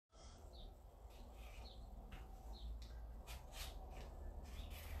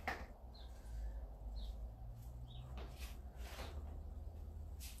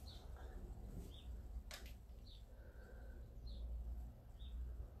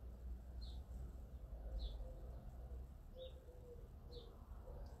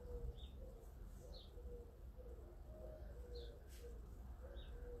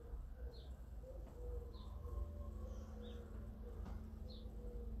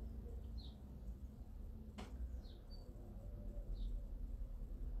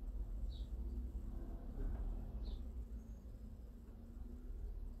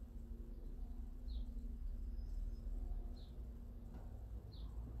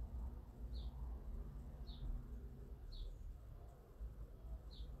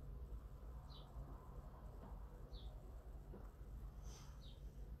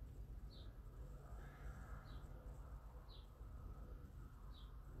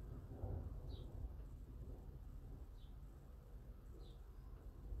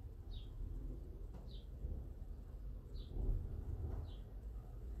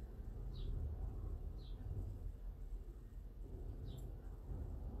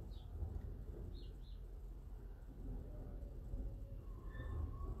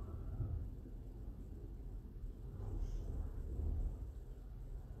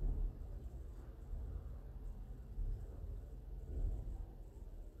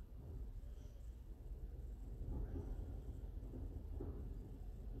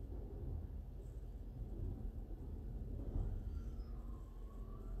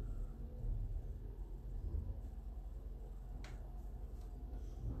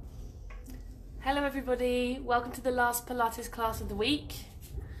Hello everybody, welcome to the last Pilates class of the week.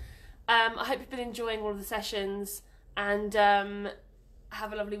 I hope you've been enjoying all of the sessions and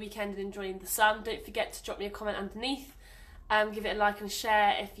have a lovely weekend and enjoying the sun. Don't forget to drop me a comment underneath, give it a like and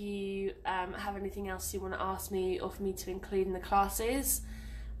share if you have anything else you want to ask me or for me to include in the classes.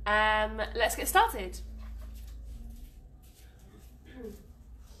 Let's get started.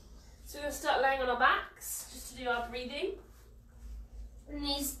 So we're going to start laying on our backs just to do our breathing.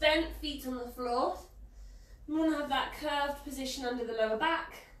 Knees bent, feet on the floor. We want to have that curved position under the lower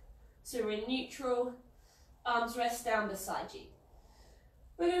back. So we're in neutral, arms rest down beside you.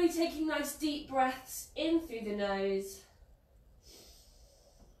 We're going to be taking nice deep breaths in through the nose,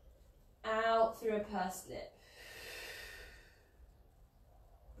 out through a pursed lip.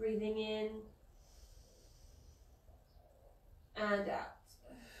 Breathing in and out.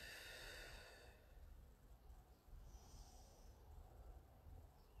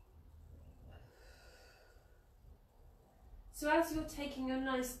 So as you're taking your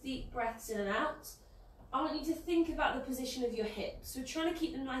nice deep breaths in and out, I want you to think about the position of your hips. So we're trying to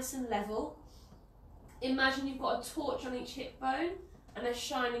keep them nice and level. Imagine you've got a torch on each hip bone and they're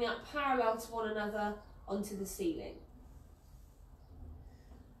shining up parallel to one another onto the ceiling.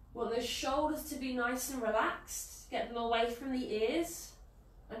 Want those shoulders to be nice and relaxed, get them away from the ears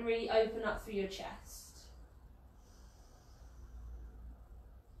and really open up through your chest.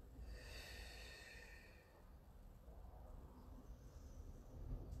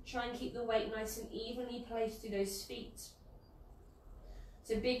 Try and keep the weight nice and evenly placed through those feet.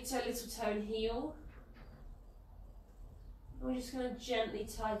 So big toe, little toe and heel. And we're just going to gently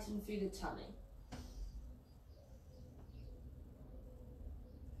tighten through the tummy.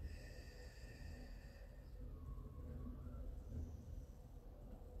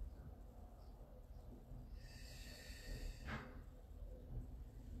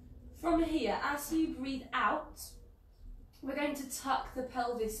 From here, as you breathe out, we're going to tuck the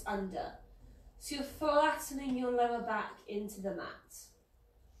pelvis under. So you're flattening your lower back into the mat.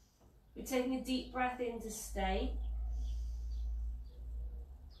 We're taking a deep breath in to stay.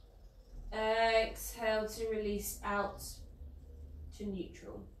 Exhale to release out to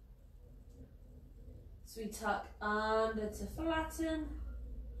neutral. So we tuck under to flatten.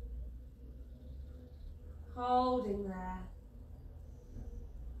 Holding there.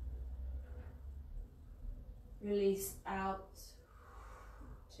 Release out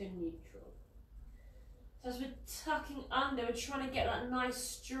to neutral. So as we're tucking under, we're trying to get that nice,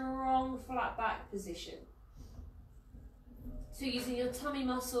 strong, flat back position. So using your tummy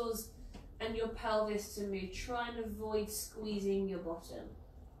muscles and your pelvis to move. Try and avoid squeezing your bottom.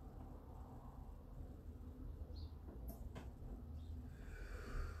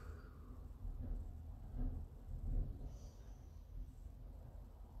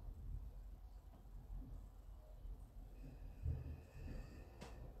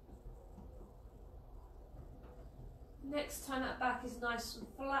 Next time that back is nice and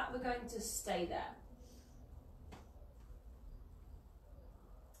flat, we're going to stay there.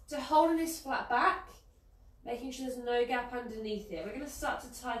 So holding this flat back, making sure there's no gap underneath it, we're going to start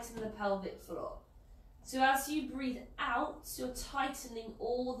to tighten the pelvic floor. So as you breathe out, you're tightening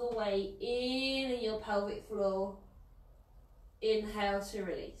all the way in your pelvic floor. Inhale to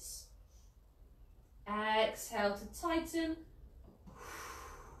release. Exhale to tighten.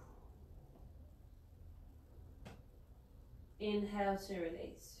 Inhale to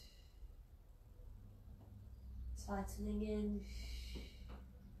release. Tightening in.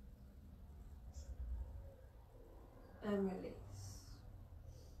 And release.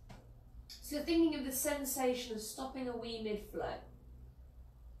 So you're thinking of the sensation of stopping a wee mid-flow.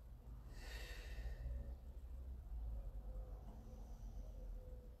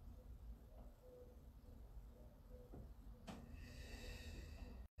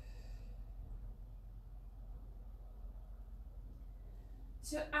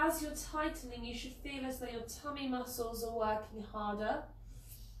 So as you're tightening, you should feel as though your tummy muscles are working harder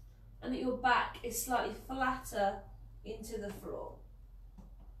and that your back is slightly flatter into the floor.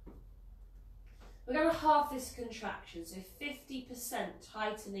 We're going to halve this contraction, so 50%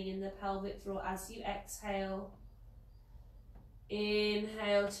 tightening in the pelvic floor as you exhale.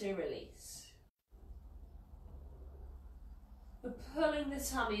 Inhale to release. We're pulling the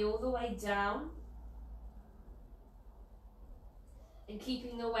tummy all the way down and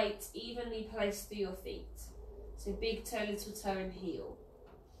keeping the weight evenly placed through your feet. So big toe, little toe and heel.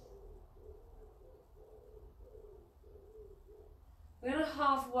 We're going to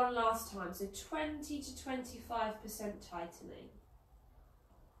halve one last time, so 20 to 25% tightening.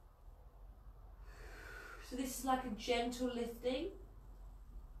 So this is like a gentle lifting.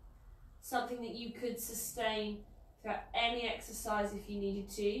 something that you could sustain throughout any exercise if you needed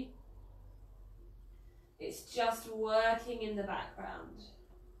to. It's just working in the background.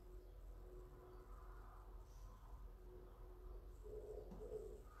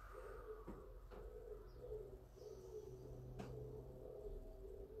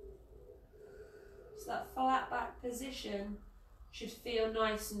 So that flat back position should feel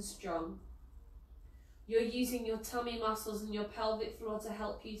nice and strong. You're using your tummy muscles and your pelvic floor to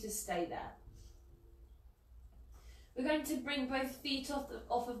help you to stay there. We're going to bring both feet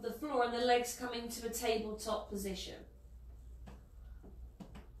off of the floor and the legs come into a tabletop position.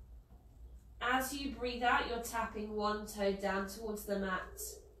 As you breathe out, you're tapping one toe down towards the mat.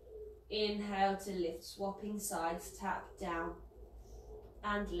 Inhale to lift, swapping sides, tap down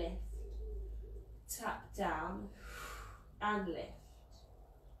and lift. Tap down and lift.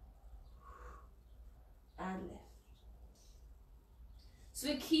 And lift. So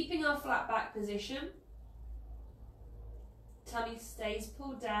we're keeping our flat back position. Tummy stays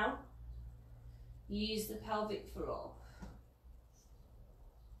pulled down. Use the pelvic floor.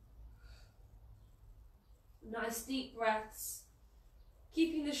 Nice deep breaths.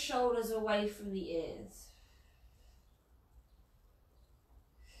 Keeping the shoulders away from the ears.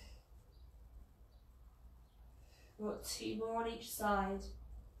 We've got 2 more on each side.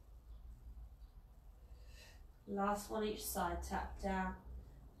 Last one each side. Tap down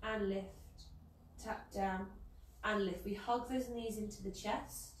and lift. Tap down and lift. We hug those knees into the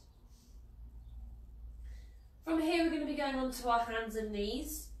chest. From here we're going to be going on to our hands and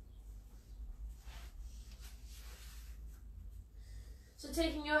knees. So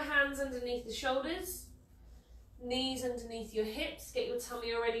taking your hands underneath the shoulders, knees underneath your hips, get your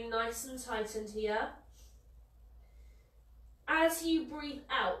tummy already nice and tightened here. As you breathe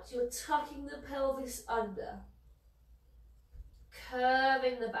out, you're tucking the pelvis under,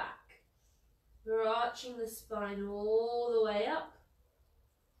 curving the back, we're arching the spine all the way up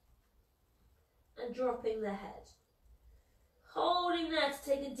and dropping the head. Holding there to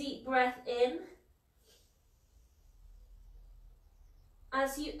take a deep breath in.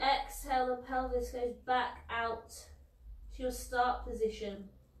 As you exhale, the pelvis goes back out to your start position.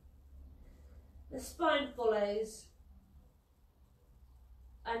 The spine follows.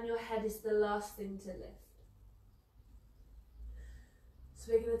 And your head is the last thing to lift.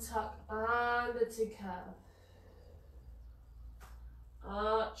 So we're going to tuck under to curve.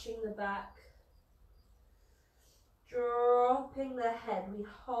 Arching the back. Dropping the head. We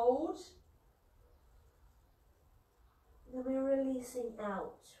hold. Then we're releasing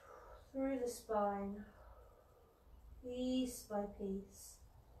out through the spine. Piece by piece.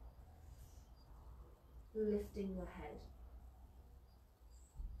 Lifting the head.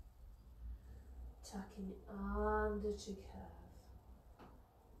 Tucking it under to curve,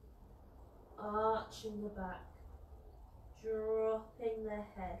 arching the back, dropping the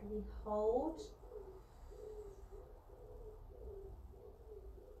head. We hold,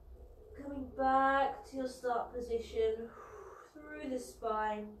 coming back to your start position, through the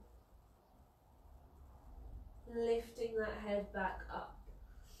spine, lifting that head back up.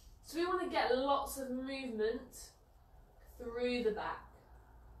 So we want to get lots of movement through the back.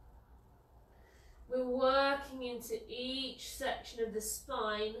 We're working into each section of the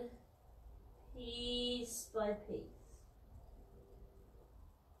spine, piece by piece.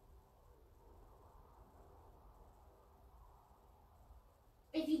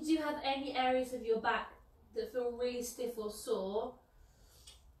 If you do have any areas of your back that feel really stiff or sore,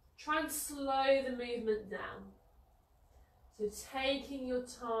 try and slow the movement down. So taking your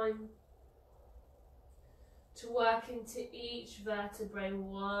time to work into each vertebrae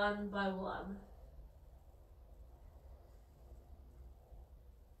one by one.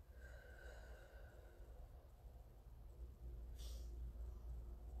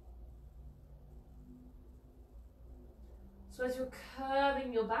 So as you're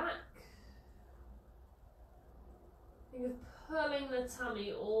curving your back, think of pulling the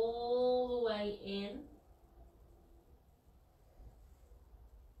tummy all the way in.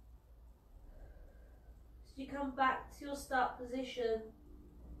 As you come back to your start position,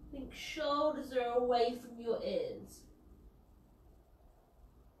 think shoulders are away from your ears.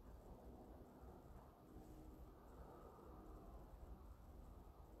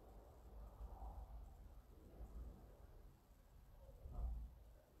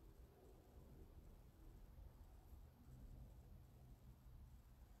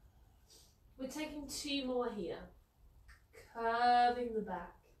 We're taking 2 more here. Curving the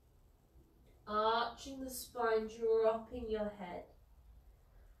back, arching the spine, dropping your head,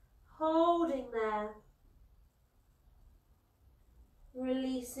 holding there,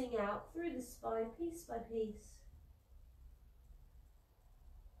 Releasing out through the spine, piece by piece.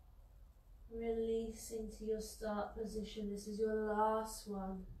 Releasing to your start position. This is your last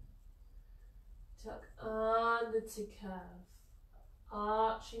one. Tuck under to curve.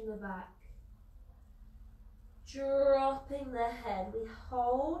 Arching the back. Dropping the head. We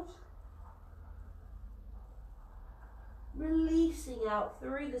hold. Releasing out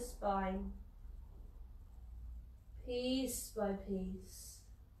through the spine. Piece by piece.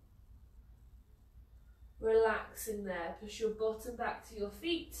 Relaxing there. Push your bottom back to your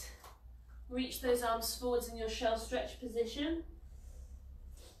feet. Reach those arms forwards in your shell stretch position.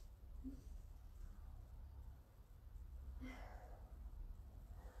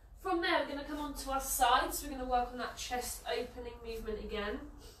 From there, we're going to come onto our sides. We're going to work on that chest opening movement again.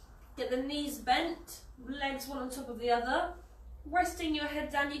 Get the knees bent, legs one on top of the other. Resting your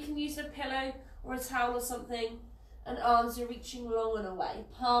head down, you can use a pillow or a towel or something, and arms are reaching long and away,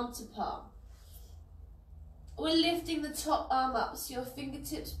 palm to palm. We're lifting the top arm up so your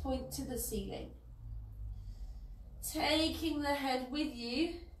fingertips point to the ceiling. Taking the head with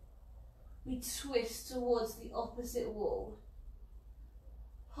you, we twist towards the opposite wall.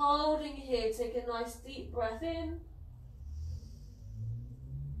 Holding here, take a nice deep breath in.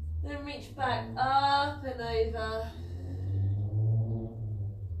 Then reach back, up and over.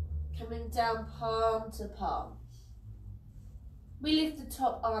 Coming down palm to palm. We lift the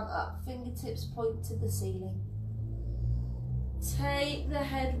top arm up, fingertips point to the ceiling. Take the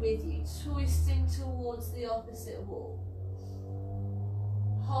head with you, twisting towards the opposite wall.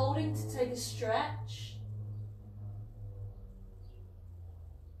 Holding to take a stretch.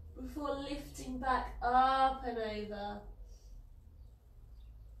 Before lifting back up and over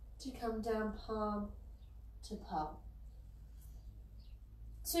to come down palm to palm.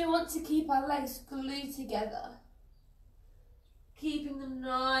 So we want to keep our legs glued together. Keeping them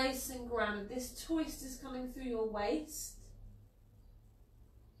nice and grounded. This twist is coming through your waist.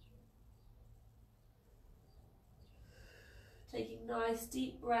 Taking nice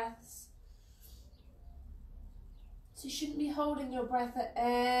deep breaths. So you shouldn't be holding your breath at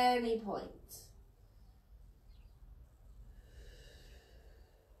any point.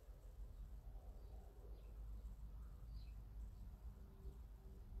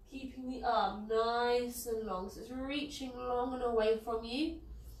 Keeping the arm nice and long, so it's reaching long and away from you.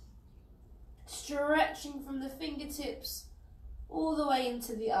 Stretching from the fingertips all the way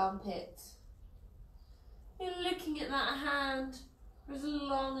into the armpit. We're looking at that hand for as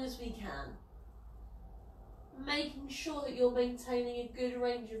long as we can. Making sure that you're maintaining a good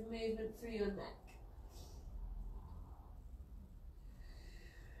range of movement through your neck.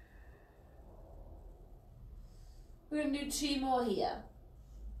 We're going to do 2 more here.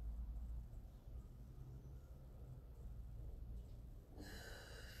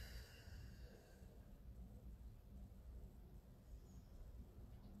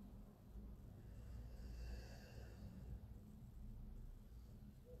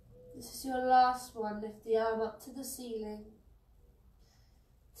 This is your last one. Lift the arm up to the ceiling.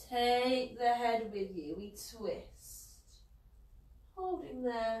 Take the head with you. We twist. Holding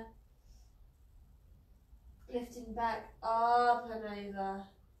there. Lifting back up and over.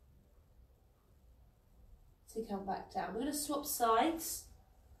 To come back down. We're going to swap sides.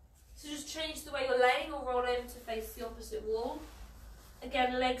 So just change the way you're laying or roll over to face the opposite wall.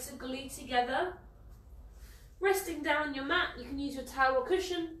 Again, legs are glued together. Resting down on your mat. You can use your towel or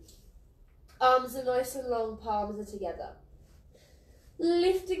cushion. Arms are nice and long, palms are together.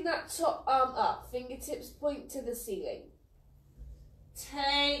 Lifting that top arm up, fingertips point to the ceiling.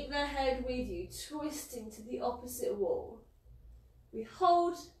 Take the head with you, twisting to the opposite wall. We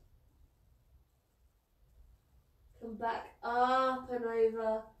hold. Come back up and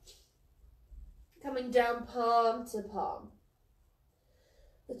over. Coming down palm to palm.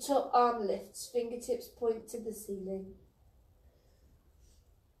 The top arm lifts, fingertips point to the ceiling.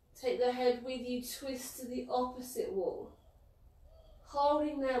 Take the head with you, twist to the opposite wall.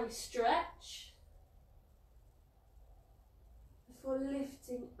 Holding there, we stretch. Before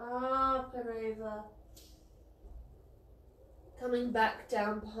lifting up and over. Coming back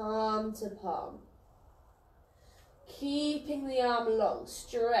down palm to palm. Keeping the arm long,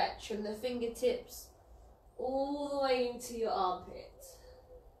 stretch from the fingertips all the way into your armpit.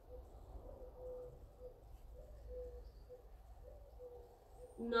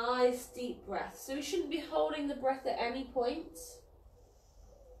 Nice deep breath. So we shouldn't be holding the breath at any point.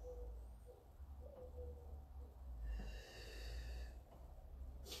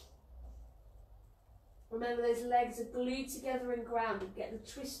 Remember, those legs are glued together and grounded. Get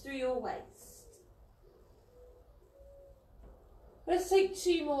the twist through your waist. Let's take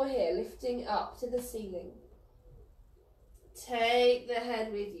 2 more here, lifting up to the ceiling. Take the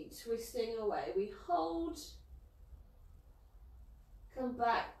head with you, twisting away. We hold. Come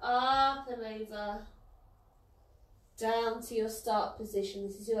back up and over. Down to your start position.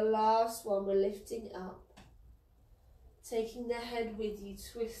 This is your last one. We're lifting up. Taking the head with you.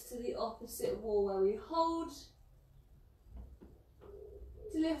 Twist to the opposite wall where we hold.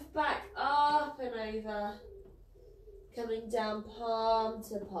 To lift back up and over. Coming down palm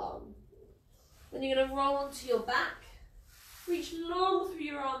to palm. Then you're going to roll onto your back. Reach long through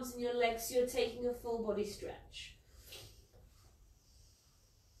your arms and your legs so you're taking a full body stretch.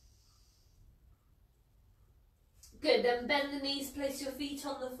 Good, then bend the knees, place your feet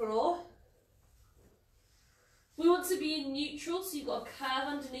on the floor. We want to be in neutral, so you've got a curve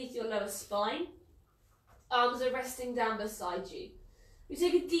underneath your lower spine. Arms are resting down beside you. We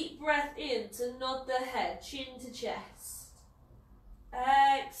take a deep breath in to nod the head, chin to chest.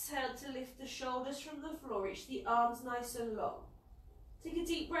 Exhale to lift the shoulders from the floor, reach the arms nice and long. Take a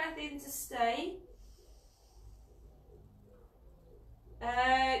deep breath in to stay.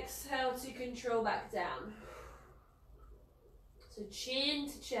 Exhale to control back down. So chin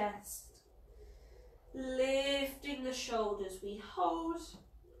to chest. Lifting the shoulders, we hold.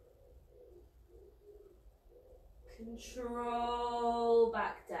 Control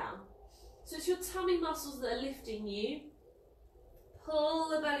back down. So it's your tummy muscles that are lifting you. Pull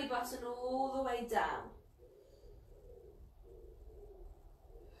the belly button all the way down.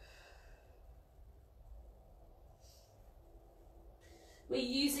 We're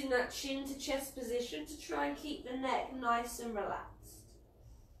using that chin to chest position to try and keep the neck nice and relaxed.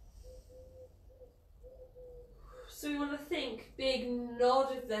 So we want to think big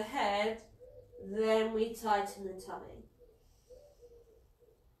nod of the head, then we tighten the tummy.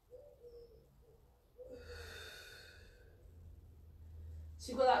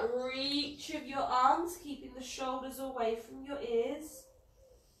 So you've got that reach of your arms, keeping the shoulders away from your ears.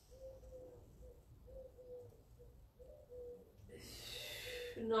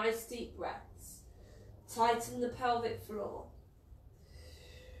 Nice deep breaths. Tighten the pelvic floor.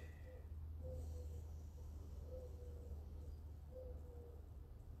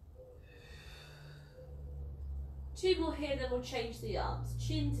 Two more here, then we'll change the arms.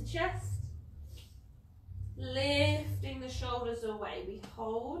 Chin to chest. Lifting the shoulders away. We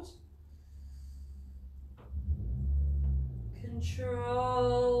hold.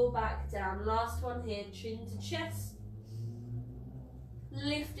 Control back down. Last one here, chin to chest.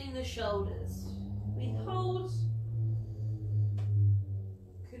 Lifting the shoulders. We hold.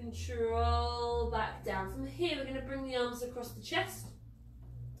 Control back down. From here, we're going to bring the arms across the chest.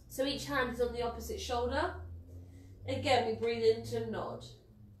 So each hand is on the opposite shoulder. Again, we breathe in to nod.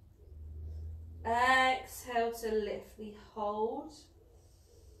 Exhale to lift. We hold.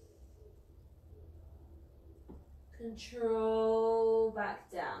 Control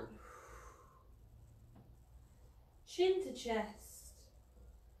back down. Chin to chest.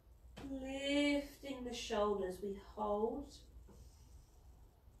 Lifting the shoulders. We hold.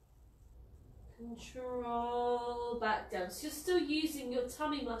 Control back down. So you're still using your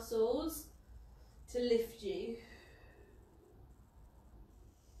tummy muscles to lift you.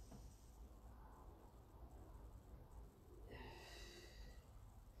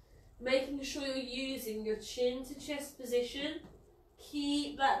 Making sure you're using your chin to chest position.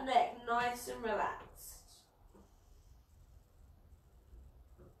 Keep that neck nice and relaxed.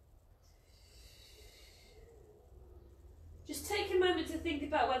 Just take a moment to think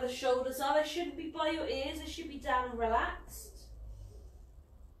about where the shoulders are. They shouldn't be by your ears, they should be down and relaxed.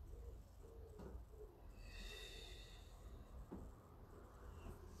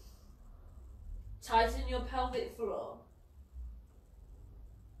 Tighten your pelvic floor.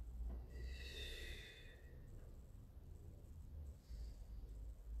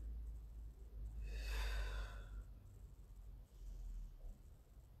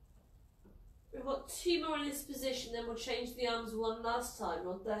 We've got two more in this position, then we'll change the arms one last time.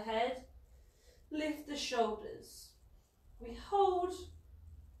 Nod the head, lift the shoulders. We hold,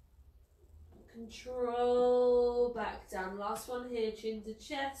 control back down. Last one here, chin to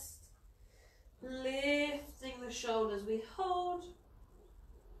chest, lifting the shoulders. We hold,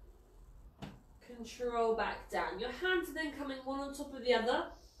 control back down. Your hands are then coming one on top of the other,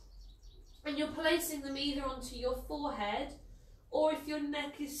 and you're placing them either onto your forehead, or if your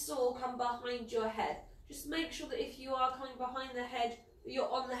neck is sore, come behind your head. Just make sure that if you are coming behind the head, that you're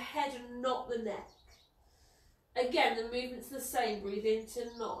on the head and not the neck. Again, the movement's the same. Breathe in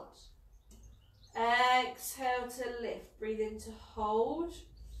to nod. Exhale to lift. Breathe in to hold.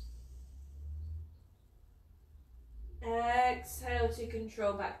 Exhale to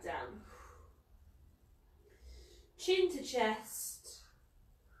control back down. Chin to chest.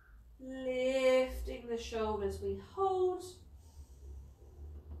 Lifting the shoulders, we hold.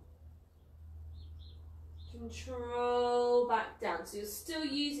 Control back down. So you're still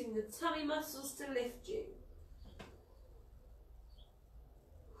using the tummy muscles to lift you.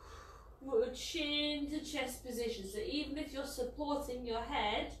 You've got your chin to chest position. So even if you're supporting your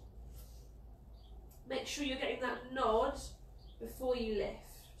head, make sure you're getting that nod before you lift.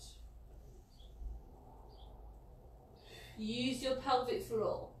 Use your pelvic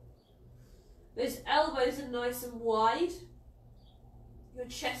floor. Those elbows are nice and wide. Your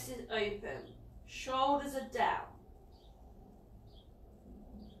chest is open. Shoulders are down.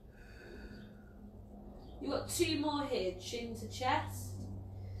 You've got 2 more here. Chin to chest.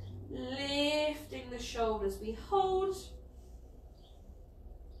 Lifting the shoulders. We hold.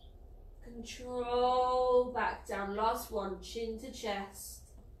 Control back down. Last one. Chin to chest.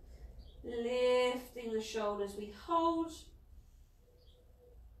 Lifting the shoulders. We hold.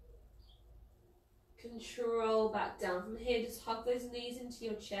 Control back down. From here, just hug those knees into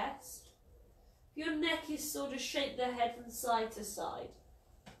your chest. If your neck is sore, just shake the head from side to side.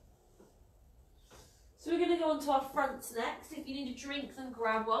 So we're going to go on to our fronts next. If you need a drink, then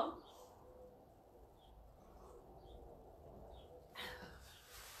grab one.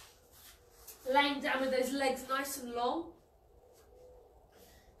 Laying down with those legs nice and long.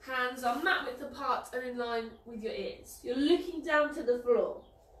 Hands are mat width apart and in line with your ears. You're looking down to the floor.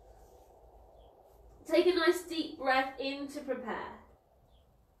 Take a nice deep breath in to prepare.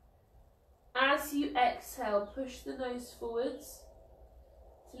 As you exhale, push the nose forwards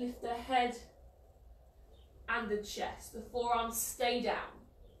to lift the head and the chest. The forearms stay down.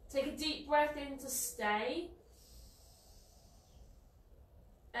 Take a deep breath in to stay.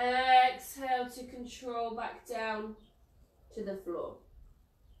 Exhale to control back down to the floor.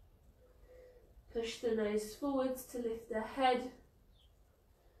 Push the nose forwards to lift the head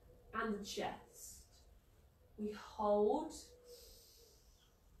and the chest. We hold.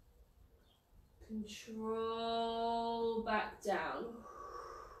 Control back down.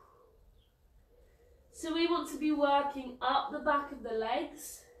 So we want to be working up the back of the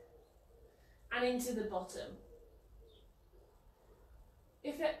legs and into the bottom.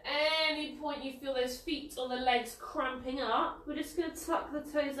 If at any point you feel those feet or the legs cramping up, we're just going to tuck the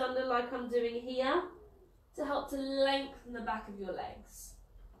toes under like I'm doing here to help to lengthen the back of your legs.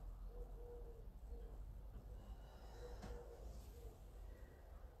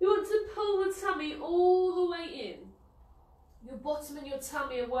 You want to pull the tummy all the way in. Your bottom and your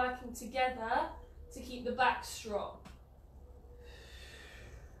tummy are working together to keep the back strong.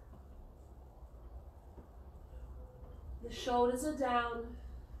 The shoulders are down.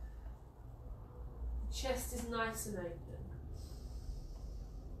 The chest is nice and open.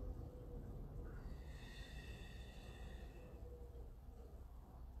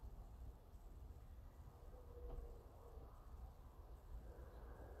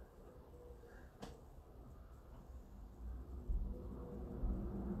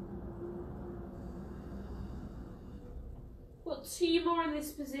 Got 2 more in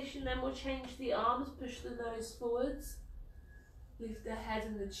this position, then we'll change the arms, push the nose forwards, lift the head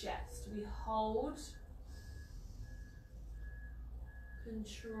and the chest. We hold,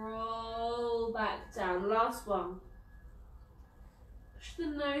 control back down. Last one. Push the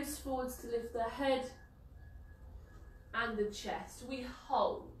nose forwards to lift the head and the chest. We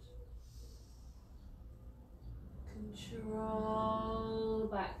hold, control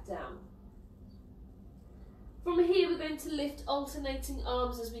back down. From here we're going to lift alternating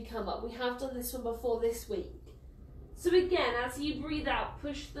arms as we come up. We have done this one before this week. So again, as you breathe out,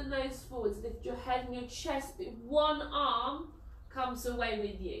 push the nose forwards, lift your head and your chest, but one arm comes away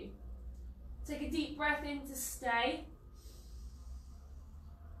with you. Take a deep breath in to stay.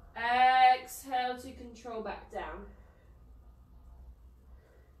 Exhale to control back down.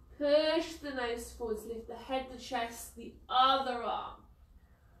 Push the nose forwards, lift the head, the chest, the other arm.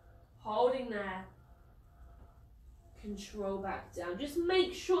 Holding there. Control back down. Just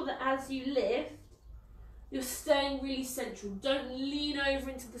make sure that as you lift, you're staying really central. Don't lean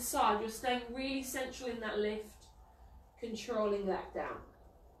over into the side. You're staying really central in that lift, controlling that down.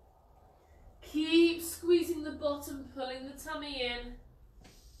 Keep squeezing the bottom, pulling the tummy in.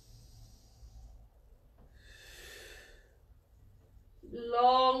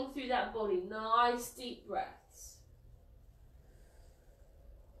 Long through that body. Nice deep breaths.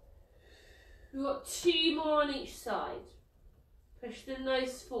 We've got 2 more on each side. Push the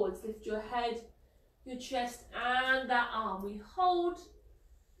nose forwards, lift your head, your chest and that arm. We hold,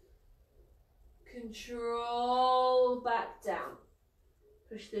 Control back down.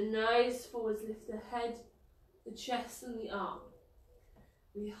 Push the nose forwards, lift the head, the chest and the arm.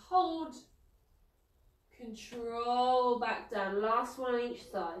 We hold. Control back down. Last one on each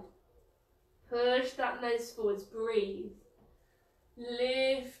side. Push that nose forwards, breathe.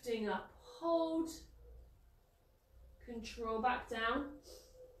 Lifting up, hold. Control back down.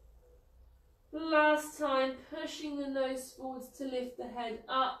 Last time, pushing the nose forwards to lift the head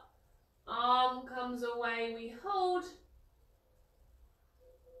up. Arm comes away, we hold.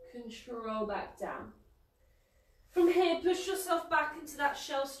 Control back down. From here, push yourself back into that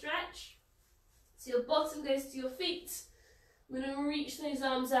shell stretch. So your bottom goes to your feet. I'm going to reach those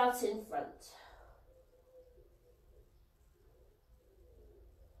arms out in front.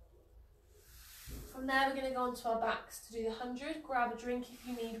 From there, we're going to go onto our backs to do the 100. Grab a drink if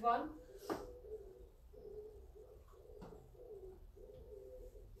you need one.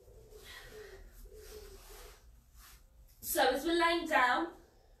 So as we're laying down,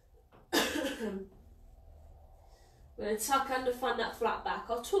 we're going to tuck under, find that flat back.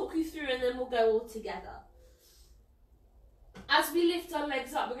 I'll talk you through and then we'll go all together. As we lift our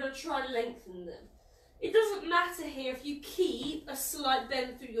legs up, we're going to try and lengthen them. It doesn't matter here if you keep a slight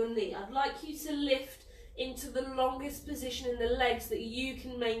bend through your knee. I'd like you to lift into the longest position in the legs that you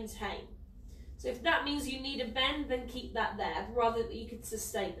can maintain. So if that means you need a bend, then keep that there, rather that you could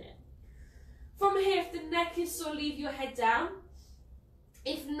sustain it. From here, if the neck is sore, leave your head down.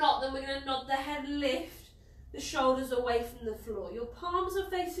 If not, then we're going to nod the head, lift the shoulders away from the floor. Your palms are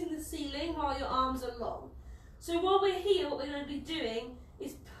facing the ceiling while your arms are long. So while we're here, what we're going to be doing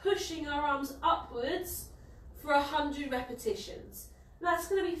is pushing our arms upwards for 100 repetitions. That's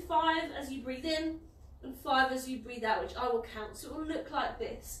going to be 5 as you breathe in and 5 as you breathe out, which I will count. So it will look like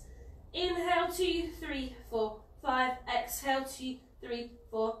this. Inhale, 2, 3, 4, 5. Exhale, 2, 3,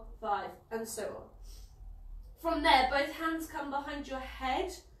 4, 5, and so on. From there, both hands come behind your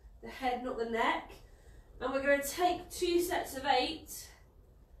head, the head, not the neck. And we're going to take 2 sets of 8,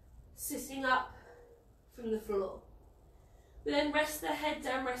 sitting up from the floor. We then rest the head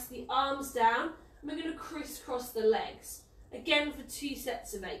down, rest the arms down, and we're going to crisscross the legs. Again for 2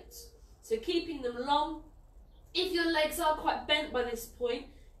 sets of 8. So keeping them long. If your legs are quite bent by this point,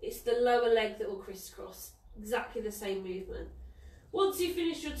 it's the lower leg that will crisscross. Exactly the same movement. Once you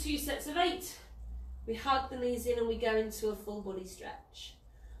finish your 2 sets of 8, we hug the knees in and we go into a full body stretch.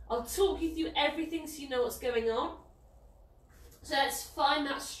 I'll talk you through everything so you know what's going on. So let's find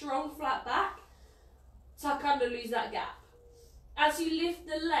that strong flat back. Tuck under, lose that gap. As you lift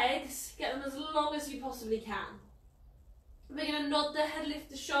the legs, get them as long as you possibly can. We're going to nod the head, lift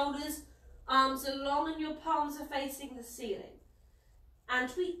the shoulders, arms are long and your palms are facing the ceiling.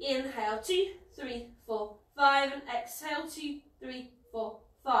 And we inhale, 2, 3, 4, 5, and exhale, 2, 3, 4,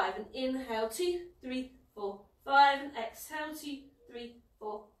 5, and inhale, 2, 3, 4, 5, and exhale, 2, 3,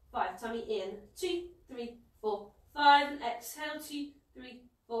 4, 5. Tummy in, 2, 3, 4, 5, and exhale, 2, 3,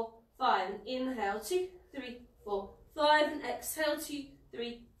 4, 5, and inhale, 2, 3, 4, 5, and exhale, 2,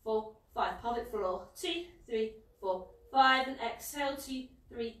 3, 4, 5. Pelvic floor, 2, 3, 4, 5, and exhale, 2,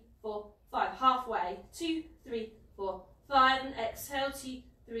 3, 4, 5. Halfway, 2, 3, 4, 5, and exhale, 2,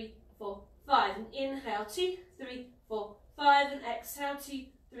 3, 4, 5, and inhale, 2, 3, 4, 5, and exhale, 2,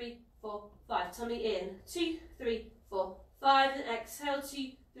 3, 4, 5. Tummy in, 2, 3, 4, 5, and exhale,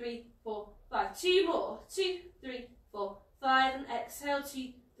 2, 3, 4, 5. 2 more, 2, 3, 4, 5, and exhale, 2,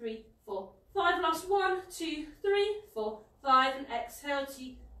 3, 4, 5. Last 1, 2, 3, 4, 5, and exhale,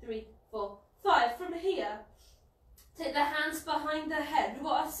 2, 3, 4, 5. From here, take the hands behind the head. We've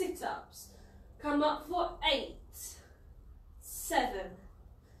got our sit-ups. Come up for 8, 7,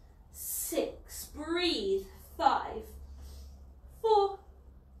 6. Breathe. 5, 4,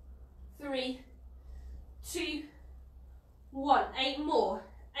 3, 2, 1. 8 more.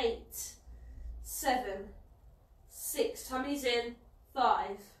 8, 7, 6. Tummies in. 5,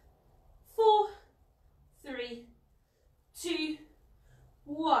 4, 3, 2,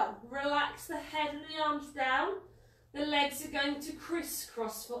 1. Relax the head and the arms down. The legs are going to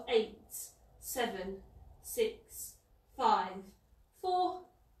crisscross for 8, 7, 6, 5, 4,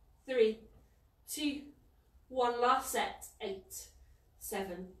 3, 2, 1. Last set. 8,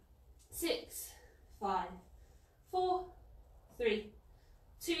 7, 6, 5, 4, 3,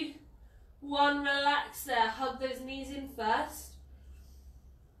 2, 1. Relax there. Hug those knees in first.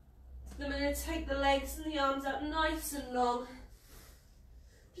 Then we're going to take the legs and the arms out nice and long.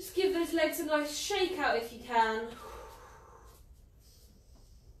 Just give those legs a nice shake out if you can.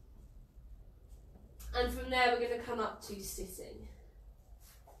 And from there we're going to come up to sitting.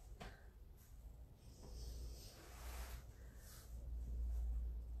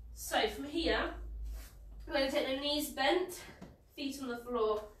 So from here,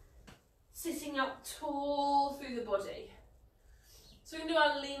 sitting up tall through the body. So we're going to do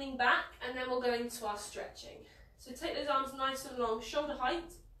our leaning back and then we'll go into our stretching. So take those arms nice and long, shoulder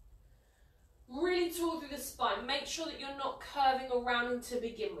height, really tall through the spine. Make sure that you're not curving or rounding to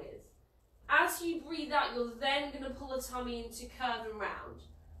begin with. As you breathe out, you're then going to pull the tummy into curve and round.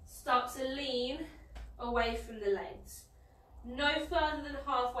 Start to lean away from the legs. No further than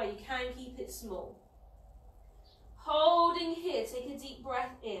halfway, you can keep it small. Holding here, take a deep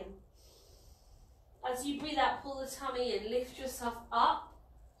breath in. As you breathe out, pull the tummy in, lift yourself up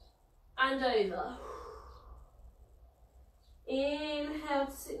and over. Inhale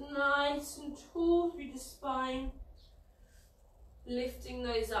to sit nice and tall through the spine. Lifting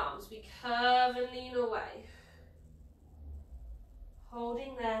those arms, we curve and lean away.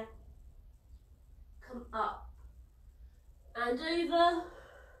 Holding there. Come up and over.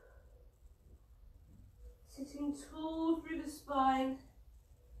 Sitting tall through the spine.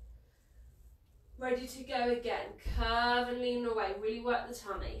 Ready to go again. Curve and lean away. Really work the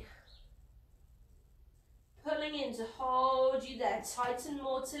tummy. Pulling in to hold you there. Tighten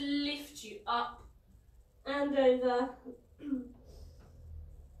more to lift you up and over.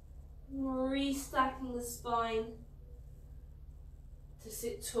 Restacking the spine to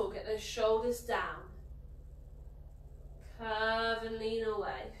sit tall. Get those shoulders down. Curve and lean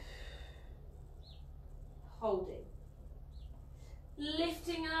away. Holding.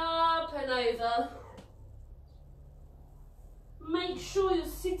 Lifting up and over. Make sure you're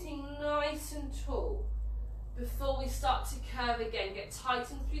sitting nice and tall before we start to curve again. Get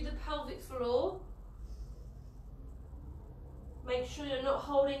tightened through the pelvic floor. Make sure you're not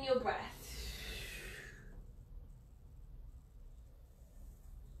holding your breath.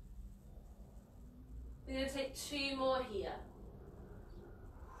 We're going to take 2 more here.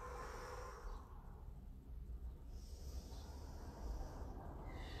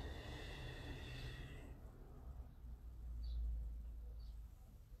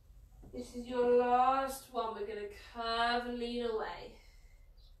 This is your last one. We're going to curve and lean away.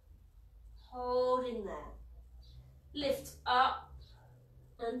 Holding there. Lift up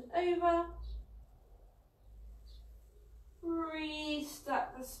and over.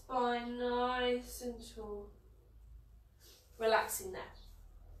 Restack the spine nice and tall. Relaxing there.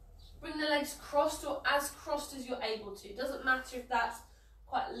 Bring the legs crossed or as crossed as you're able to. Doesn't matter if that's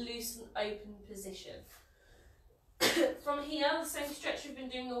quite a loose and open position. From here, the same stretch we've been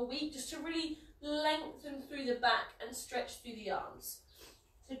doing all week, just to really lengthen through the back and stretch through the arms.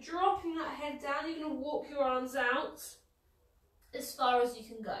 So dropping that head down, you're going to walk your arms out as far as you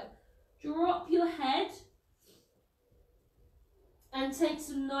can go. Drop your head and take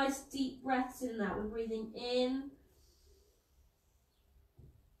some nice deep breaths in that. We're breathing in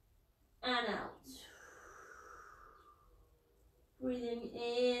and out. Breathing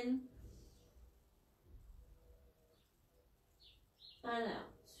in and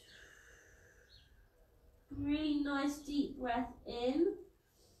out. Really nice deep breath in.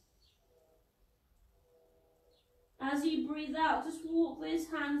 As you breathe out, just walk those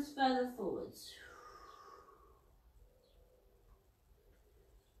hands further forwards.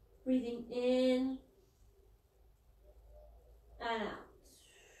 Breathing in and out.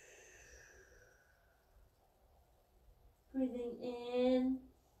 Breathing in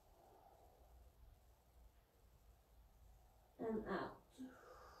and out.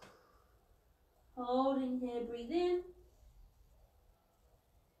 Holding here, breathe in.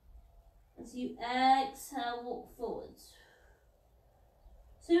 As you exhale, walk forwards.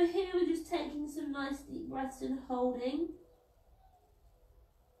 So here we're just taking some nice deep breaths and holding.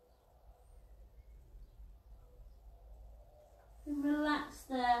 And relax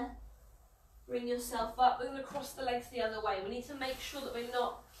there. Bring yourself up. We're going to cross the legs the other way. We need to make sure that we're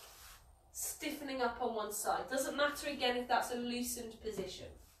not stiffening up on one side. Doesn't matter again if that's a loosened position.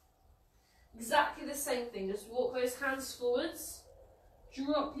 Exactly the same thing. Just walk those hands forwards.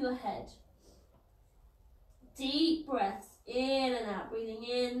 Drop your head. Deep breaths in and out. Breathing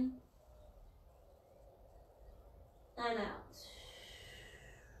in and out.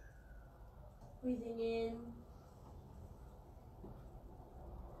 Breathing in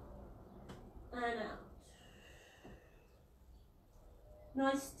and out.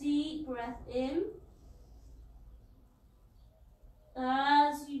 Nice deep breath in.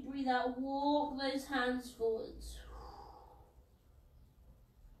 As you breathe out, walk those hands forwards.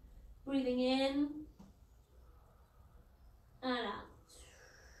 Breathing in and out.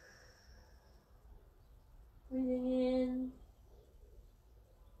 Breathing in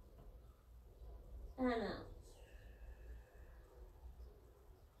and out.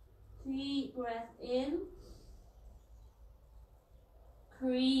 Deep breath in.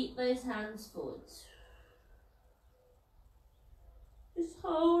 Creep those hands forwards. Just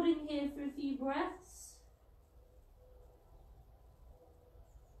holding here for a few breaths.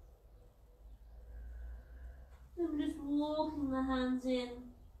 And just walking the hands in.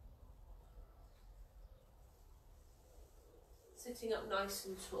 Sitting up nice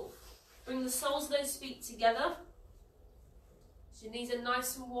and tall. Bring the soles of those feet together. So your knees are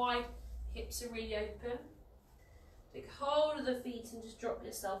nice and wide, hips are really open. Take hold of the feet and just drop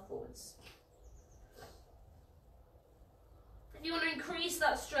yourself forwards. If you want to increase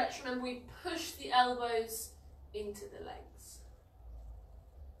that stretch, remember we push the elbows into the legs.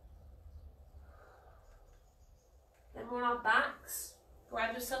 Then we're on our backs.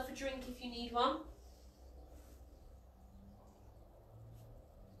 Grab yourself a drink if you need one.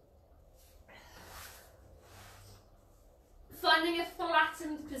 Finding a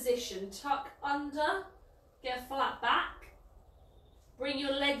flattened position, tuck under, get a flat back, bring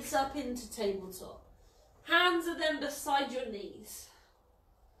your legs up into tabletop. Hands are then beside your knees.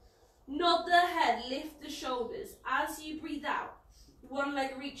 Nod the head, lift the shoulders. As you breathe out, one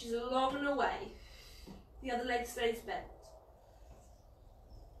leg reaches long and away, the other leg stays bent.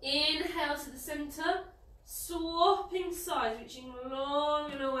 Inhale to the centre, swapping sides, reaching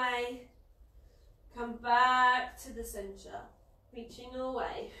long and away. Come back to the centre, reaching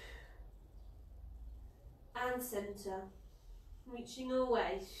away. And centre, reaching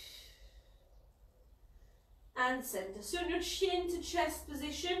away. And centre. So in your chin to chest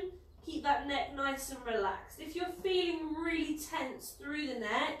position, keep that neck nice and relaxed. If you're feeling really tense through the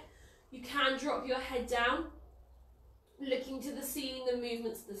neck, you can drop your head down, looking to the ceiling, the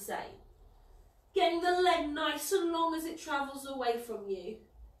movement's the same. Getting the leg nice and long as it travels away from you.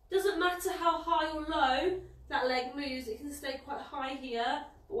 Doesn't matter how high or low that leg moves, it can stay quite high here,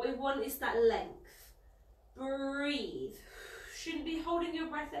 but what we want is that length. Breathe. Shouldn't be holding your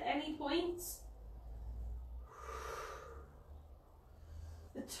breath at any point.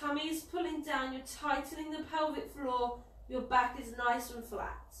 The tummy is pulling down, you're tightening the pelvic floor, your back is nice and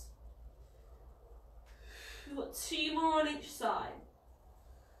flat. We've got 2 more on each side.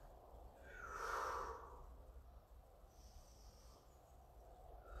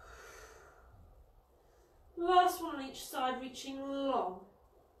 Last one on each side, reaching long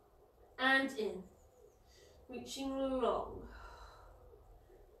and in, reaching long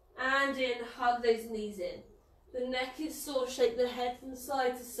and in. Hug those knees in. The neck is sore, shake the head from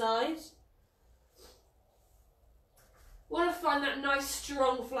side to side. Want to find that nice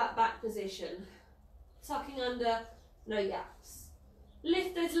strong flat back position. Tucking under, no gaps.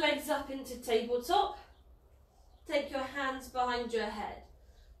 Lift those legs up into tabletop. Take your hands behind your head.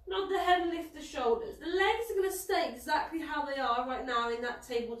 Nod the head and lift the shoulders. The legs are going to stay exactly how they are right now in that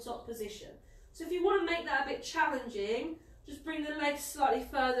tabletop position. So if you want to make that a bit challenging, just bring the legs slightly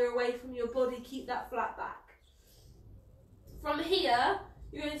further away from your body, keep that flat back. From here,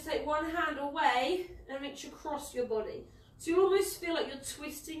 you're going to take one hand away and reach across your body. So you almost feel like you're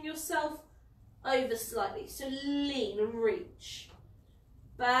twisting yourself over slightly. So lean and reach.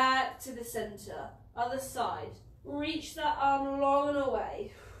 Back to the centre. Other side. Reach that arm long and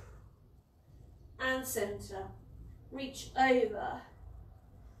away. And centre. Reach over.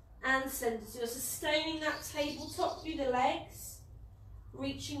 And centre. So you're sustaining that tabletop through the legs.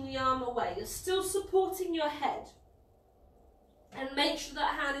 Reaching the arm away. You're still supporting your head. And make sure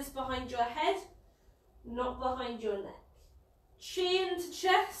that hand is behind your head, not behind your neck. Chin to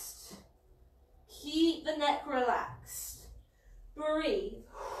chest. Keep the neck relaxed. Breathe.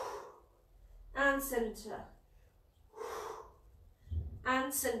 And centre.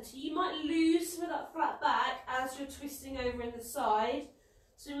 And centre. You might lose some of that flat back as you're twisting over in the side.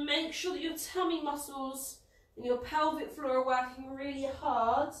 So make sure that your tummy muscles and your pelvic floor are working really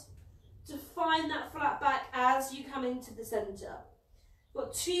hard to find that flat back as you come into the centre.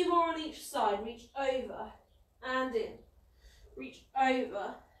 Got 2 more on each side. Reach over and in. Reach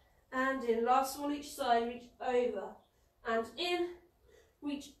over and in. Last one on each side. Reach over and in.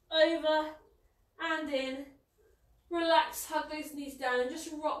 Reach over and in. Relax, hug those knees down and just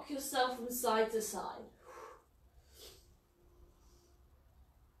rock yourself from side to side.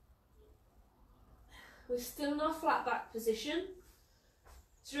 We're still in our flat back position.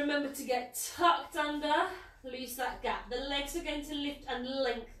 So remember to get tucked under, lose that gap. The legs are going to lift and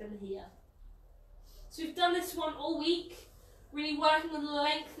lengthen here. So we've done this one all week, really working on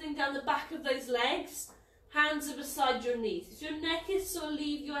lengthening down the back of those legs. Hands are beside your knees. If your neck is sore,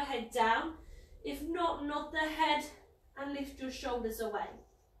 leave your head down. If not, nod the head and lift your shoulders away.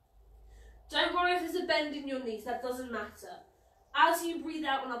 Don't worry if there's a bend in your knees, that doesn't matter. As you breathe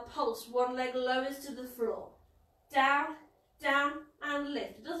out on a pulse, one leg lowers to the floor. Down, down, and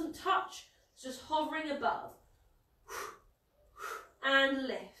lift. It doesn't touch, it's just hovering above. And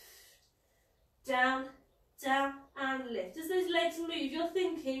lift. Down, down, and lift. As those legs move, you're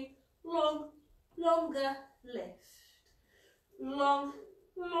thinking long, longer, lift. Long,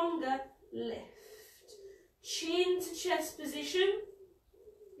 longer, lift. Chin to chest position.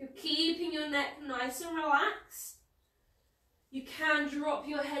 You're keeping your neck nice and relaxed. You can drop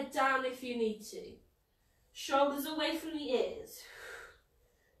your head down if you need to. Shoulders away from the ears.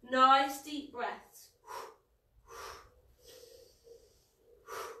 Nice deep breaths.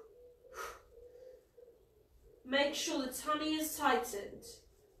 Make sure the tummy is tightened.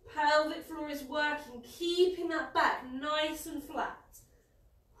 Pelvic floor is working, keeping that back nice and flat.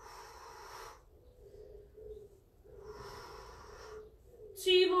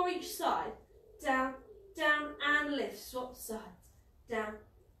 Two more each side. Down, down, and lift. Swap sides. Down,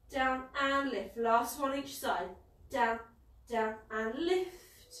 down, and lift. Last one each side. Down, down, and lift.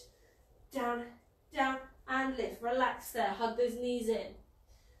 Down, down, and lift. Relax there. Hug those knees in.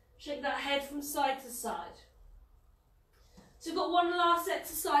 Shake that head from side to side. So we've got one last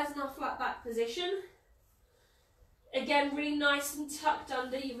exercise in our flat back position. Again, really nice and tucked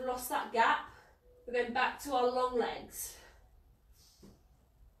under. You've lost that gap. We're going back to our long legs.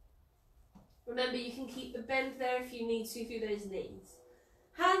 Remember, you can keep the bend there if you need to through those knees.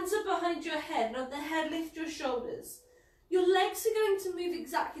 Hands are behind your head. Now the head, lift your shoulders. Your legs are going to move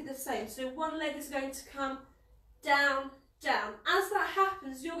exactly the same. So one leg is going to come down, down. As that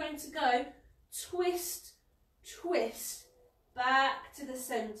happens, you're going to go twist, twist, back to the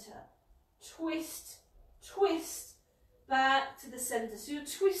centre. Twist, twist, back to the centre. So you're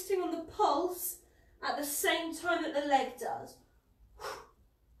twisting on the pulse at the same time that the leg does.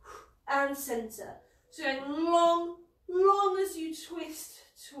 And centre. So going long, long as you twist,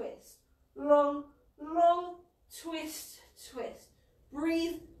 twist. Long, long, twist, twist.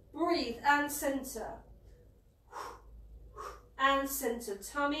 Breathe, breathe, and centre. And centre.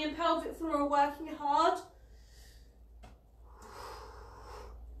 Tummy and pelvic floor are working hard.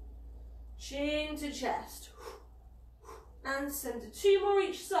 Chin to chest. And centre. Two more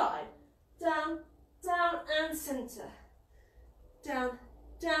each side. Down, down, and centre. Down,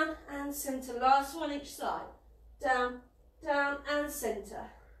 down, and centre. Last one each side. Down, down, and centre.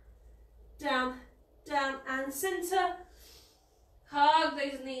 Down, down, and centre. Hug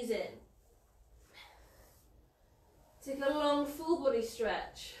those knees in. Take a long full body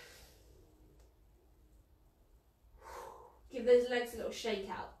stretch. Give those legs a little shake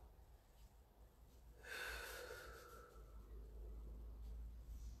out.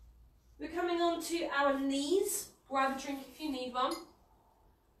 We're coming on to our knees. Grab a drink if you need one.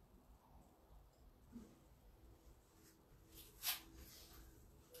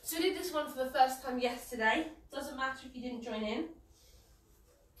 So we did this one for the first time yesterday. Doesn't matter if you didn't join in.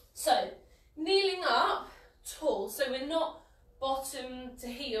 So, kneeling up, tall. So we're not bottom to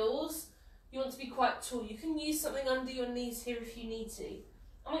heels. You want to be quite tall. You can use something under your knees here if you need to. And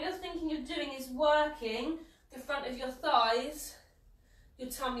what you're thinking of doing is working the front of your thighs, your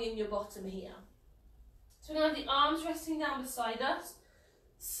tummy and your bottom here. So we're going to have the arms resting down beside us.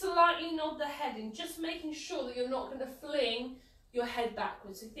 Slightly nod the head in, just making sure that you're not going to fling your head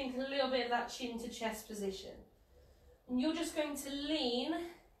backwards. So think a little bit of that chin to chest position. And you're just going to lean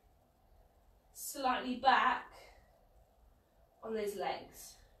slightly back on those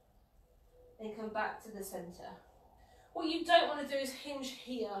legs. Then come back to the centre. What you don't want to do is hinge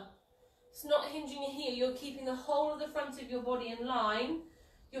here. It's not hinging here. You're keeping the whole of the front of your body in line.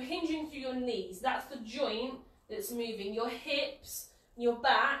 You're hinging through your knees. That's the joint that's moving. Your hips and your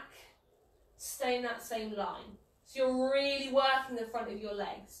back stay in that same line. So you're really working the front of your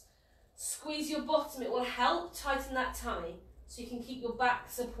legs. Squeeze your bottom. It will help tighten that tummy so you can keep your back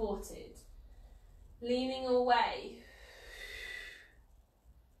supported. Leaning away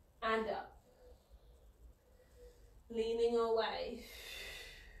and up. Leaning away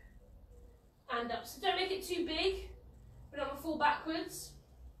and up. So don't make it too big. We don't want to fall backwards.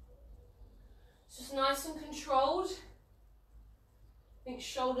 It's just nice and controlled. Think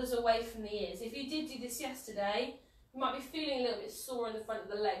shoulders away from the ears. If you did do this yesterday, you might be feeling a little bit sore in the front of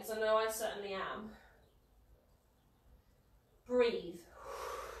the legs. I know I certainly am. Breathe.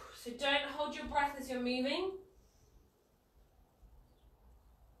 So don't hold your breath as you're moving.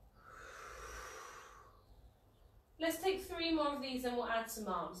 Let's take 3 more of these and we'll add some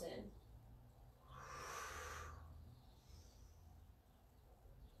arms in.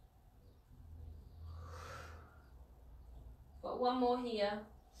 Got one more here.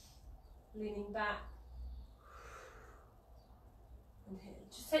 Leaning back. And here.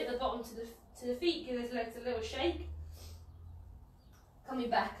 Just take the bottom to the feet, give those legs a little shake. coming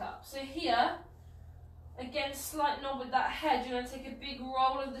back up. So here, again, slight nod with that head. You're going to take a big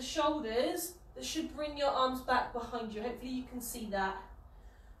roll of the shoulders. That should bring your arms back behind you. Hopefully you can see that.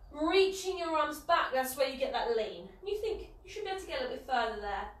 Reaching your arms back, that's where you get that lean. You think you should be able to get a little bit further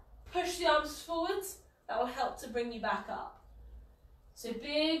there. Push the arms forwards. That will help to bring you back up. So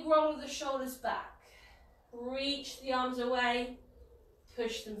big roll of the shoulders back. Reach the arms away.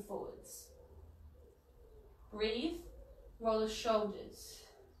 Push them forwards. Breathe. Roll the shoulders.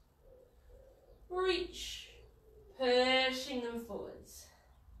 Reach. Pushing them forwards.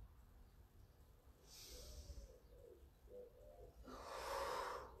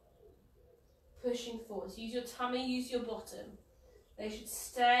 Pushing forwards. Use your tummy, use your bottom. They should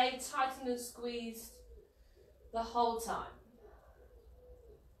stay tightened and squeezed the whole time.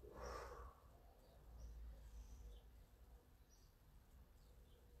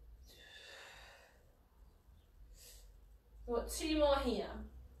 We've got 2 more here.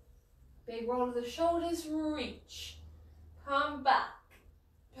 Big roll of the shoulders, reach. Come back.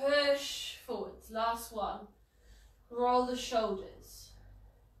 Push forwards. Last one. Roll the shoulders.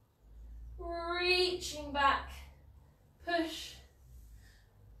 Reaching back, push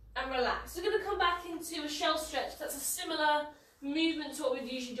and relax. We're going to come back into a shell stretch. That's a similar movement to what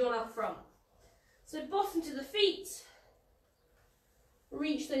we'd usually do on our front. So bottom to the feet,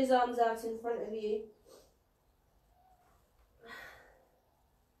 reach those arms out in front of you.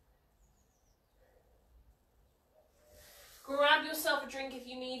 Grab yourself a drink if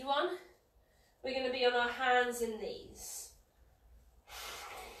you need one. We're going to be on our hands and knees.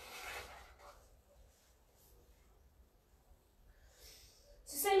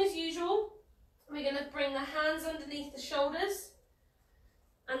 Same as usual, we're going to bring the hands underneath the shoulders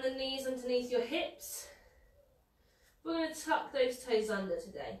and the knees underneath your hips. We're going to tuck those toes under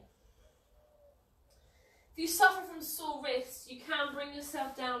today. If you suffer from sore wrists, you can bring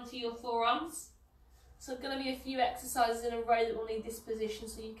yourself down to your forearms. So there's going to be a few exercises in a row that will need this position,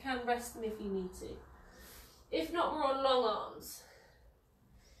 so you can rest them if you need to. If not, we're on long arms.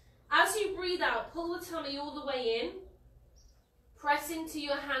 As you breathe out, pull the tummy all the way in. Press into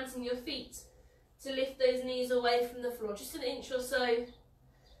your hands and your feet to lift those knees away from the floor. Just an inch or so.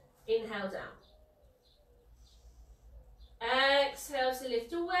 Inhale down. Exhale to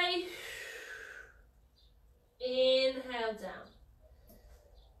lift away. Inhale down.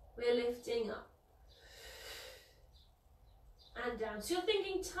 We're lifting up. And down. So you're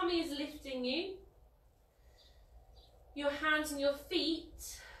thinking tummy is lifting you. Your hands and your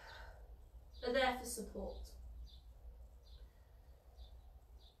feet are there for support.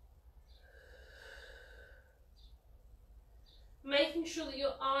 Making sure that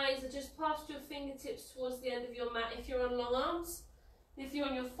your eyes are just past your fingertips towards the end of your mat if you're on long arms. If you're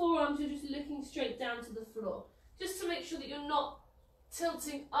on your forearms, you're just looking straight down to the floor. Just to make sure that you're not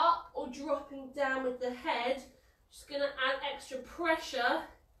tilting up or dropping down with the head. Just going to add extra pressure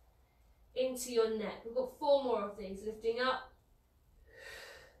into your neck. We've got 4 more of these. Lifting up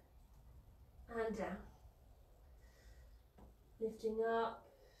and down. Lifting up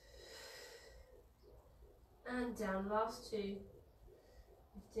and down. Last 2.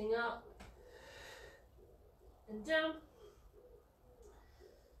 Lifting up and down.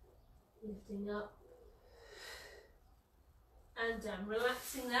 Lifting up and down.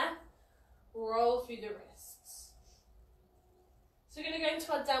 Relaxing there. Roll through the wrists. So we're going to go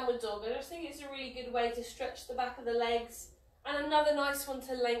into our downward dog. I just think it's a really good way to stretch the back of the legs and another nice one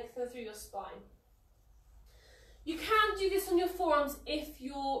to lengthen through your spine. You can do this on your forearms if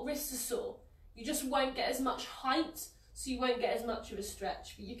your wrists are sore. You just won't get as much height, so you won't get as much of a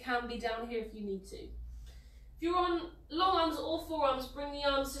stretch, but you can be down here if you need to. If you're on long arms or forearms, bring the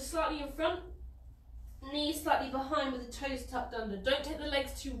arms just slightly in front, knees slightly behind with the toes tucked under. Don't take the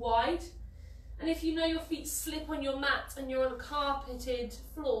legs too wide. And if you know your feet slip on your mat and you're on a carpeted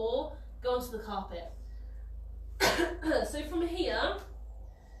floor, go onto the carpet. So from here,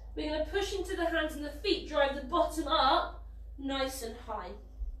 we're going to push into the hands and the feet, drive the bottom up, nice and high.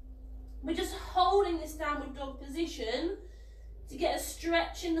 We're just holding this downward dog position to get a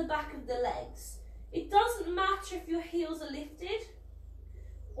stretch in the back of the legs. It doesn't matter if your heels are lifted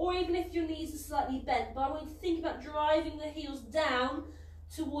or even if your knees are slightly bent, but I want you to think about driving the heels down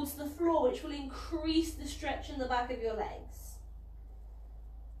towards the floor, which will increase the stretch in the back of your legs.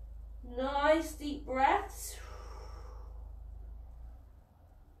 Nice deep breaths.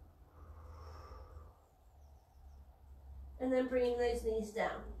 And then bringing those knees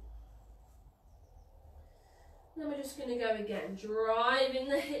down. Then we're just going to go again, driving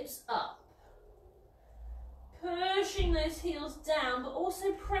the hips up. Pushing those heels down, but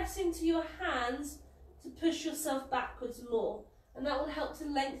also pressing to your hands to push yourself backwards more. And that will help to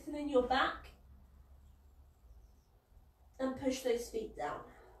lengthen in your back and push those feet down.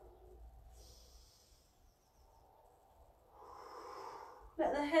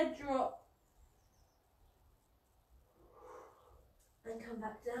 Let the head drop and come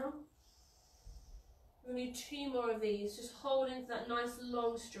back down. We're going to do 2 more of these, just hold into that nice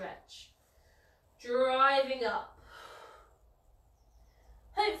long stretch. Driving up.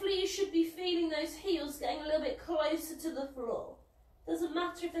 Hopefully you should be feeling those heels getting a little bit closer to the floor. Doesn't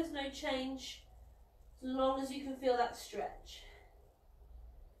matter if there's no change, as long as you can feel that stretch.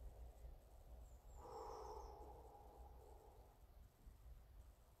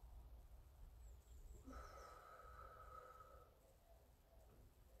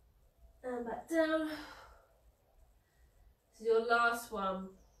 And back down. This is your last one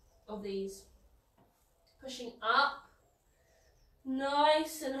of these. Pushing up,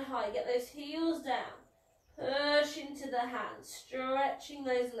 nice and high. Get those heels down. Push into the hands, stretching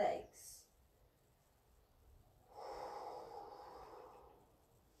those legs.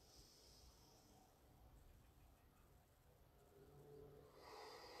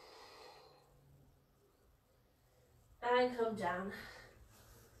 And come down.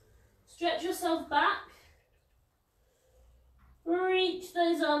 Stretch yourself back. Reach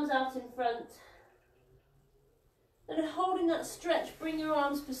those arms out in front. And holding that stretch, bring your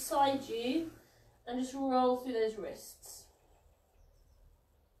arms beside you and just roll through those wrists.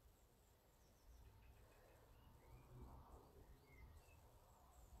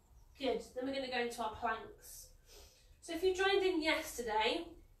 Good, then we're going to go into our planks. So if you joined in yesterday,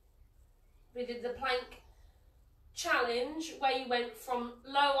 we did the plank challenge where you went from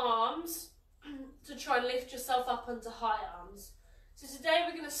low arms to try and lift yourself up onto high arms. So today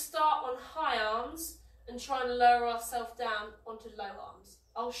we're going to start on high arms and try and lower ourselves down onto low arms.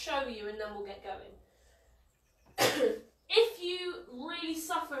 I'll show you and then we'll get going. If you really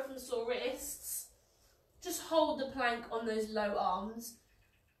suffer from sore wrists, just hold the plank on those low arms.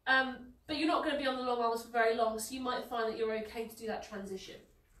 But you're not going to be on the long arms for very long, so you might find that you're okay to do that transition.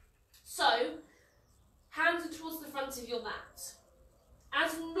 So, hands are towards the front of your mat.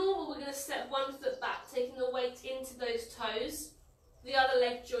 As normal, we're going to step one foot back, taking the weight into those toes. The other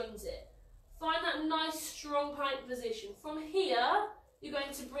leg joins it. Find that nice strong plank position. From here, you're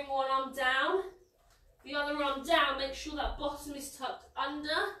going to bring one arm down, the other arm down, make sure that bottom is tucked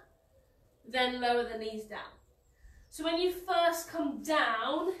under, then lower the knees down. So when you first come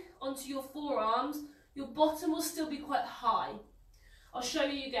down onto your forearms, your bottom will still be quite high. I'll show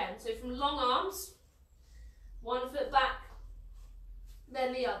you again. So from long arms, one foot back,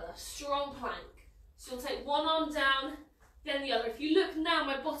 then the other, strong plank. So you'll take one arm down, then the other. If you look now,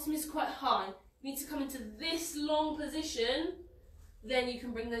 my bottom is quite high. You need to come into this long position, then you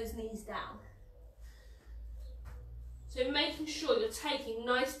can bring those knees down. So making sure you're taking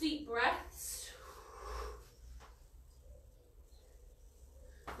nice deep breaths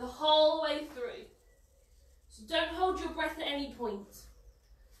the whole way through. So don't hold your breath at any point.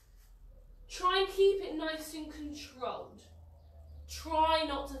 Try and keep it nice and controlled. Try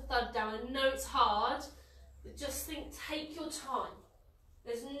not to thud down. I know it's hard, but just think, take your time.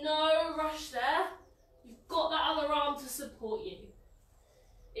 There's no rush there. You've got that other arm to support you.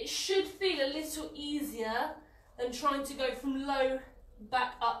 It should feel a little easier than trying to go from low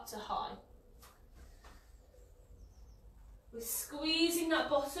back up to high. We're squeezing that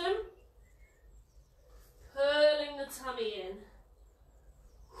bottom, pulling the tummy in.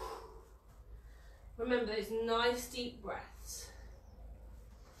 Remember those nice deep breaths.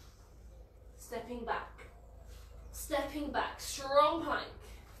 Stepping back, strong plank,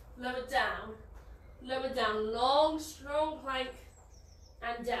 lower down, long, strong plank,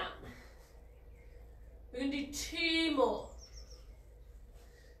 and down. We're going to do 2 more.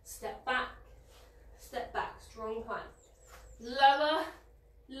 Step back, strong plank. Lower,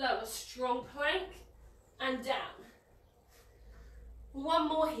 strong plank, and down. 1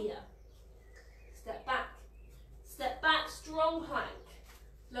 more here. Step back, strong plank.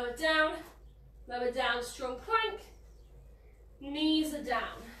 Lower down, strong plank. Knees are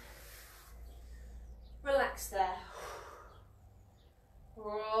down. Relax there.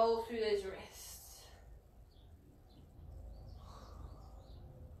 Roll through those wrists.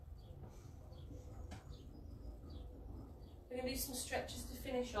 We're going to do some stretches to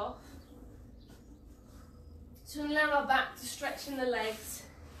finish off. To allow our back to stretch in the legs.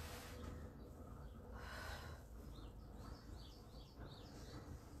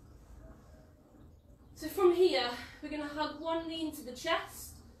 So from here, we're going to hug one knee into the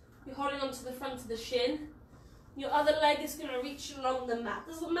chest. You're holding onto the front of the shin. Your other leg is going to reach along the mat.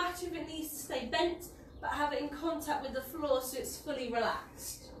 Doesn't matter if it needs to stay bent but have it in contact with the floor so it's fully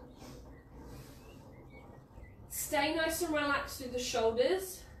relaxed. Stay nice and relaxed through the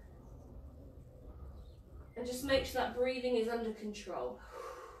shoulders. And just make sure that breathing is under control.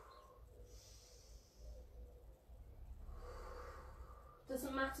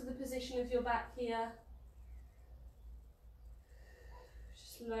 Doesn't matter the position of your back here.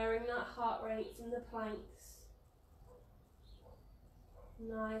 Just lowering that heart rate in the planks.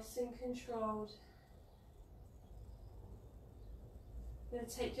 Nice and controlled. You're going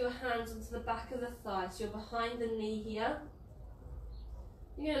to take your hands onto the back of the thigh, so you're behind the knee here.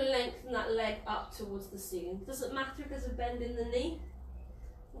 You're going to lengthen that leg up towards the ceiling. Doesn't matter if there's a bend in the knee.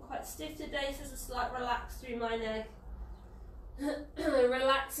 I'm quite stiff today, so there's a slight relax through my neck.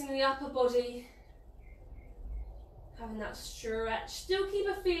 Relaxing the upper body. Having that stretch. Still keep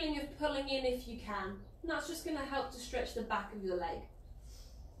a feeling of pulling in if you can. And that's just going to help to stretch the back of your leg.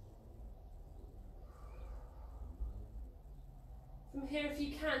 From here, if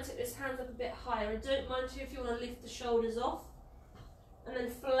you can, take those hands up a bit higher. And don't mind if you want to lift the shoulders off. And then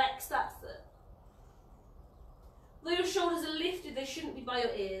flex that foot. Though your shoulders are lifted, they shouldn't be by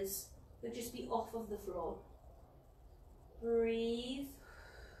your ears. They'll just be off of the floor. Breathe.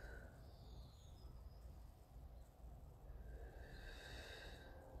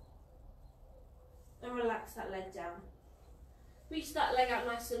 And relax that leg down. Reach that leg out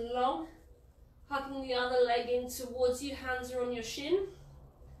nice and long. Hugging the other leg in towards you. Hands are on your shin.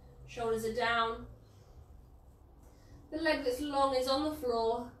 Shoulders are down. The leg that's long is on the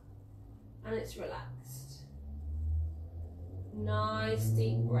floor and it's relaxed. Nice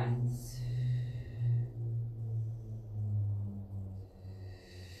deep breaths.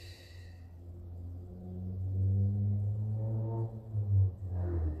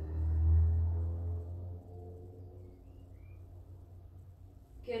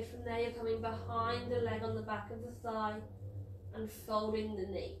 Good, from there you're coming behind the leg on the back of the thigh and folding the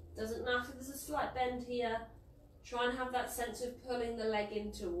knee. Doesn't matter if there's a slight bend here. Try and have that sense of pulling the leg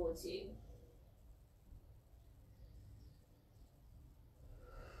in towards you.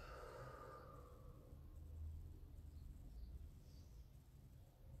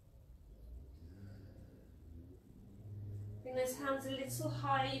 Bring those hands a little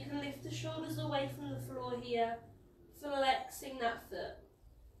higher. You can lift the shoulders away from the floor here, flexing that foot.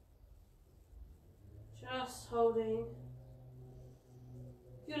 Just holding.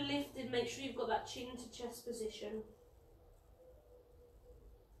 If you're lifted, make sure you've got that chin to chest position.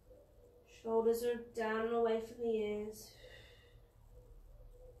 Shoulders are down and away from the ears.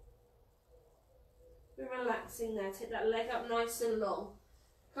 We're relaxing there. Take that leg up nice and long.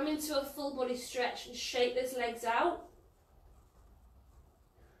 Come into a full body stretch and shake those legs out.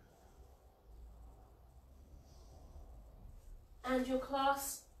 And your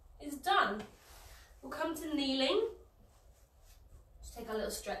class is done. We'll come to kneeling. Just take a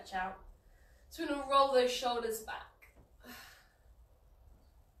little stretch out. So we're going to roll those shoulders back.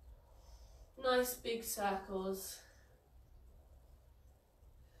 Nice big circles.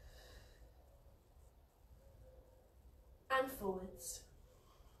 And forwards.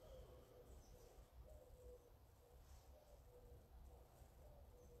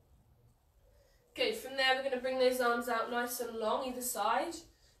 Good, from there we're going to bring those arms out nice and long either side.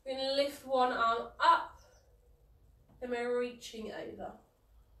 We're going to lift one arm up and we're reaching over.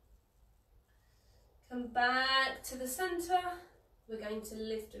 Come back to the centre. We're going to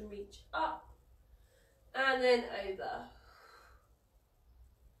lift and reach up and then over.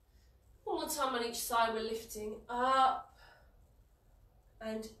 One more time on each side, we're lifting up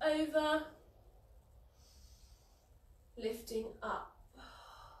and over, lifting up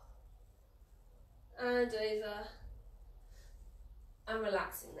and over and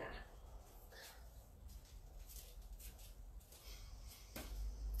relaxing there.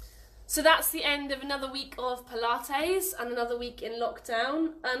 So that's the end of another week of Pilates and another week in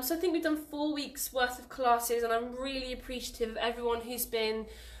lockdown. So I think we've done 4 weeks worth of classes, and I'm really appreciative of everyone who's been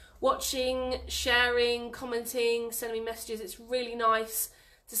watching, sharing, commenting, sending me messages. It's really nice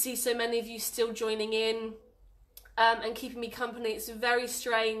to see so many of you still joining in and keeping me company. It's very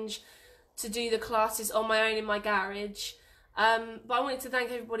strange to do the classes on my own in my garage. But I wanted to thank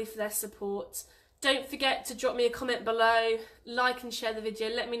everybody for their support. Don't forget to drop me a comment below, like and share the video,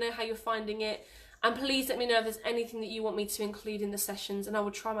 let me know how you're finding it, and please let me know if there's anything that you want me to include in the sessions, and I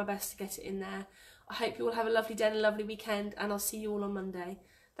will try my best to get it in there. I hope you all have a lovely day and a lovely weekend, and I'll see you all on Monday.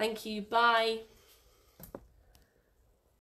 Thank you, bye.